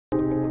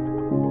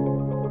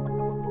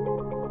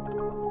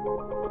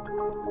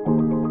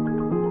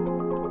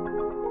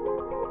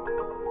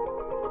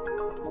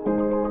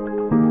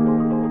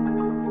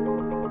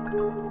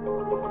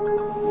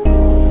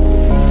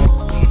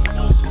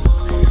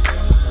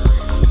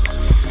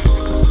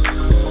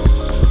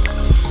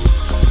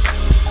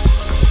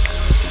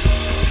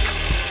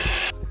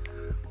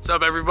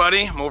up,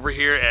 everybody? I'm over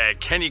here at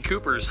Kenny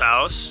Cooper's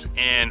house,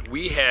 and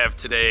we have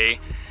today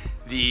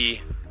the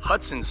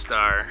Hudson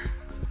Star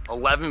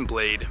 11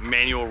 blade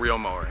manual reel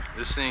mower.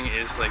 This thing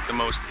is like the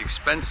most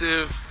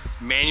expensive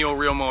manual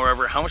reel mower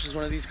ever. How much does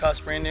one of these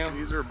cost brand new?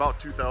 These are about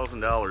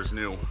 $2,000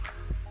 new.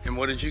 And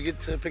what did you get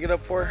to pick it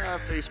up for?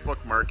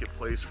 Facebook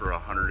Marketplace for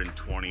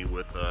 $120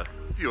 with a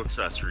few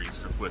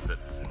accessories with it.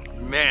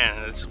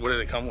 Man, what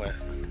did it come with?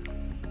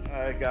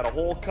 I got a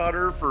hole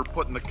cutter for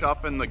putting the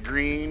cup in the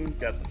green,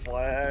 got the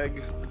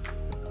flag,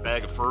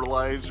 bag of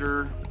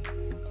fertilizer,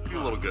 a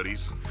few little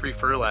goodies. Free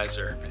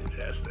fertilizer,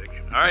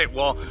 fantastic. All right,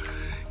 well,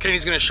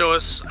 Kenny's gonna show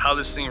us how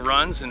this thing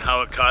runs and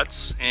how it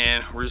cuts,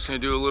 and we're just gonna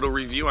do a little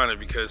review on it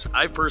because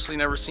I've personally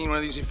never seen one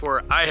of these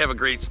before. I have a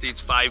Great States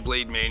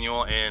 5-blade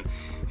manual, and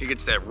it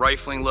gets that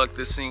rifling look.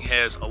 This thing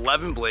has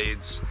 11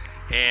 blades,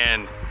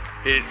 and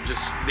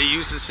they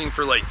use this thing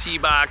for like tee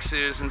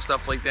boxes and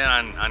stuff like that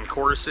on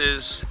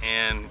courses,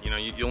 and you know,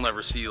 you'll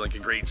never see like a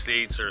Great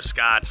States or a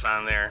Scott's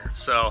on there.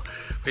 So,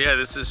 but yeah,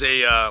 this is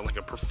like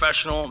a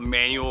professional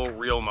manual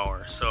reel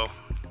mower. So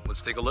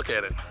let's take a look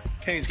at it.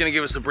 Kenny's gonna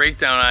give us the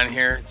breakdown on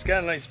here. It's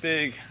got a nice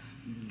big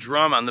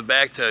drum on the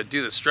back to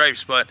do the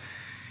stripes, but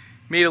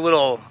made a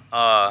little,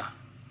 what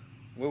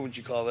would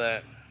you call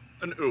that?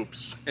 An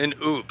oops. An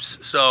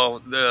oops.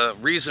 So the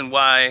reason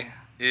why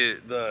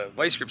the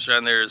vice grips are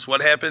on there is what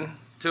happened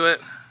to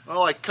it?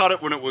 Well, I cut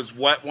it when it was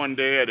wet one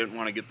day. I didn't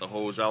want to get the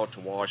hose out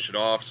to wash it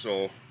off,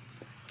 so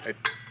I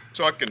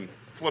took and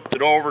flipped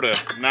it over to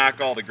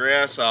knock all the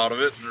grass out of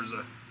it. There's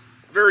a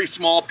very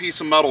small piece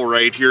of metal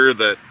right here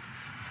that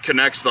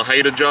connects the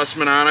height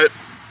adjustment on it,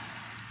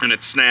 and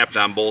it's snapped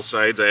on both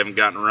sides. I haven't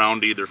gotten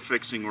around to either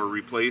fixing or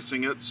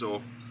replacing it,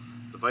 so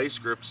the vice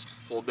grips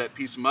hold that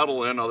piece of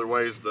metal in,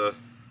 otherwise the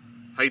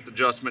height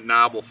adjustment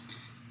knob will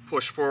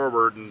push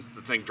forward and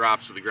the thing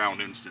drops to the ground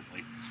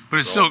instantly.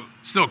 But it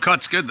still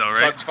cuts good though,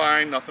 right? Cuts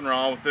fine, nothing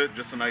wrong with it,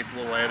 just a nice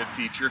little added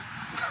feature.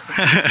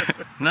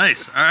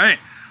 Nice. All right,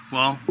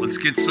 well, let's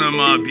get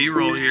some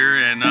B-roll here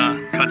and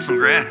cut some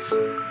grass.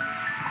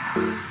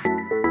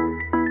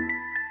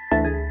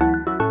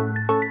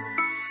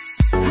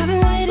 I've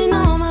been waiting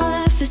all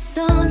my life for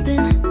something.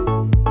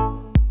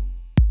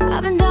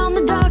 I've been down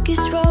the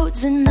darkest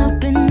roads and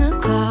up in the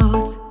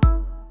clouds,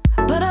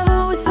 but I've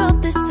always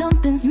felt that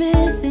something's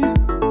missing.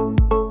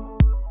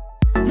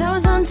 That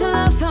was until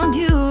I found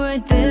you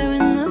right there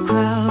in the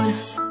crowd.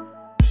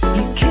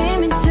 You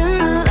came into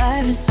my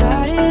life and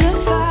started a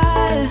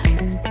fire.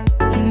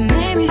 You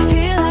made me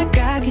feel like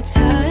I could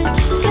touch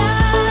the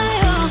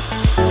sky. Oh,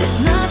 there's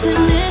nothing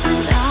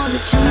missing now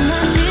that you're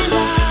my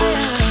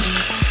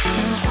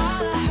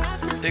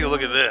desire. Take a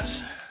look at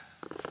this.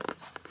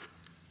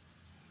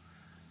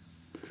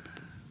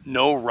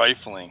 No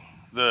rifling.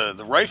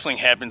 The rifling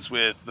happens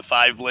with the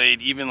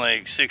 5-blade, even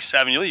like 6,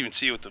 7. You'll even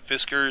see it with the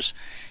Fiskars,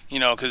 you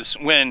know, because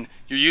when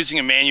you're using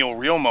a manual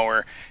reel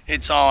mower,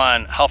 it's all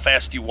on how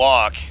fast you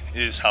walk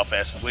is how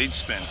fast the blades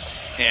spin.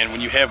 And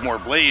when you have more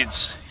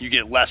blades, you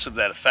get less of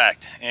that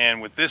effect. And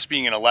with this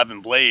being an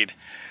 11 blade,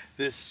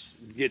 this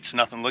gets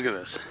nothing. Look at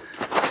this.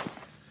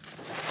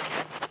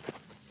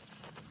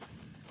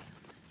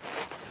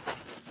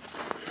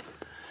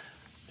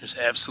 There's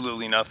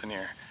absolutely nothing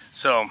here.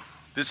 So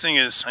this thing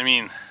is, I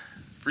mean,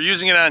 for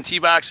using it on tee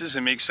boxes,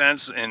 it makes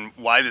sense, and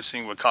why this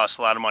thing would cost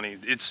a lot of money.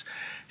 It's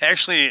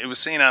actually, it was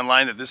saying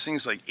online that this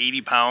thing's like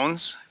 80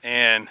 pounds,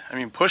 and I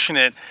mean, pushing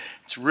it,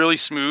 it's really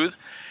smooth,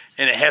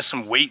 and it has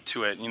some weight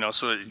to it, you know,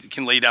 so it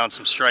can lay down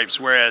some stripes,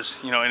 whereas,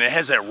 you know, and it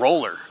has that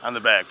roller on the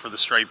back for the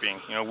striping.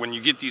 You know, when you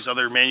get these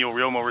other manual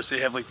reel mowers, they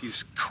have like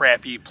these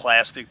crappy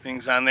plastic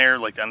things on there,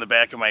 like on the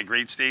back of my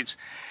Great States,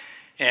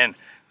 and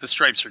the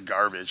stripes are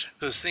garbage.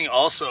 This thing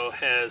also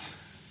has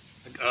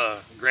a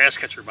grass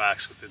catcher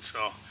box with it,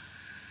 so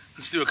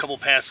let's do a couple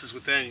passes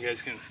with that and you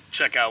guys can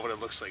check out what it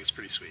looks like. It's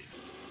pretty sweet.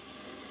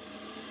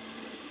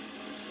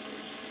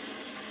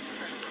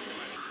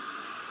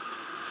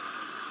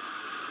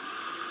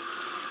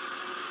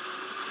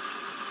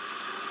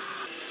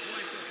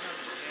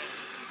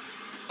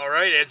 All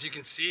right, as you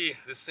can see,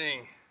 this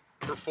thing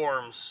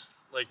performs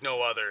like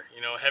no other.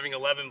 You know, having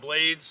 11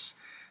 blades,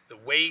 the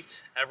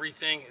weight,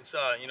 everything. It's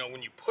you know,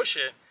 when you push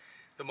it,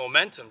 the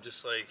momentum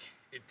just like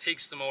it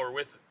takes the mower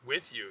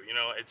with you. You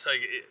know, it's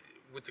like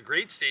with the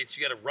Great States,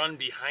 you got to run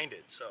behind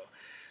it. So,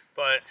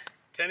 but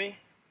Kenny,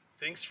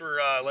 thanks for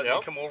letting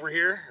me come over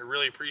here. I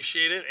really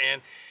appreciate it. And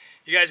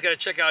you guys got to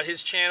check out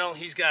his channel.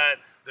 He's got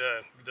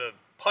the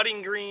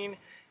putting green.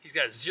 He's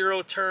got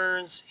 0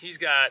 turns. He's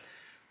got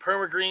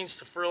perma-greens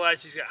to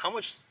fertilize. He's got, how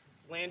much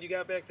land you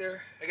got back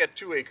there? I got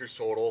 2 acres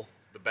total.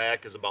 The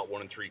back is about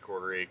 1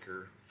 3/4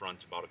 acre.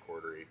 Front's about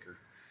 1/4 acre.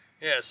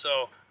 Yeah,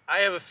 so I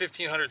have a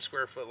 1,500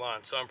 square foot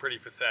lawn, so I'm pretty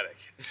pathetic.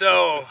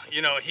 So,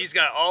 you know, he's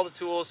got all the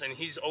tools, and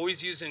he's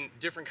always using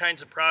different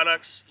kinds of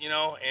products, you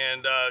know,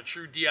 and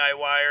true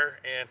DIYer.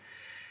 And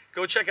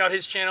go check out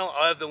his channel.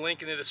 I'll have the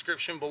link in the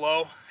description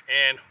below,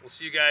 and we'll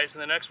see you guys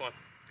in the next one.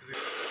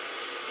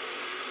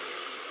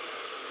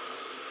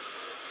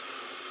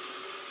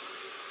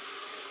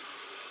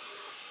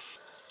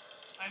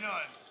 I know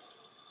it.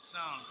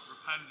 sound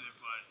repetitive,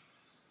 but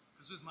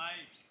because with my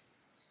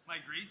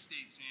grade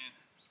states, man,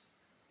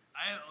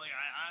 I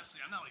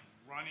honestly, I'm not like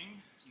running,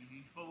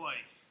 but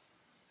like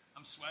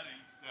I'm sweating.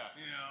 Yeah.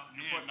 You know,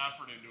 You're putting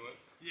effort into it.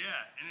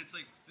 Yeah, and it's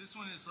like this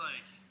one is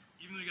like,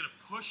 even though you gotta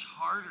push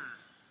harder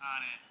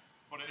on it,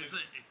 But it's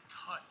like it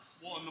cuts.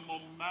 Well, and the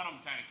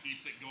momentum kind of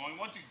keeps it going.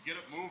 Once you get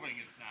it moving,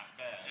 it's not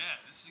bad. Yeah,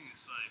 this thing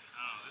is like,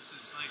 I don't know, this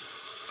is like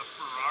a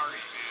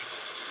Ferrari, man.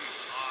 This thing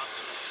is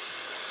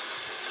awesome.